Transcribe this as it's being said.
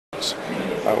funds.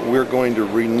 We're going to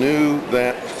renew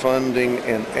that funding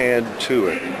and add to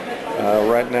it.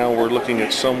 Right now we're looking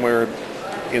at somewhere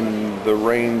in the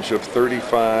range of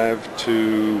 $35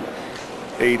 to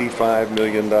 $85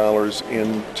 million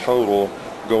in total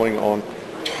going on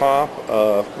top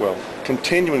of, well,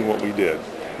 continuing what we did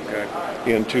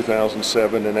in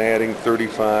 2007 and adding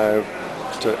 35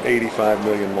 to 85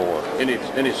 million more. Any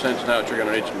sense now that you're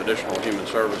going to need some additional human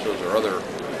services or other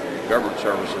government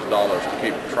services dollars to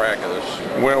keep track of this?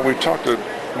 Well, we talked to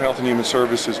Health and Human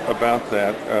Services about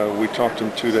that. We talked to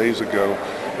them 2 days ago,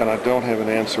 and I don't have an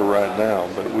answer right now,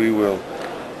 but we will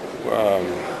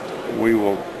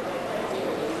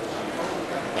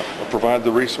provide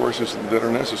the resources that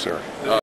are necessary.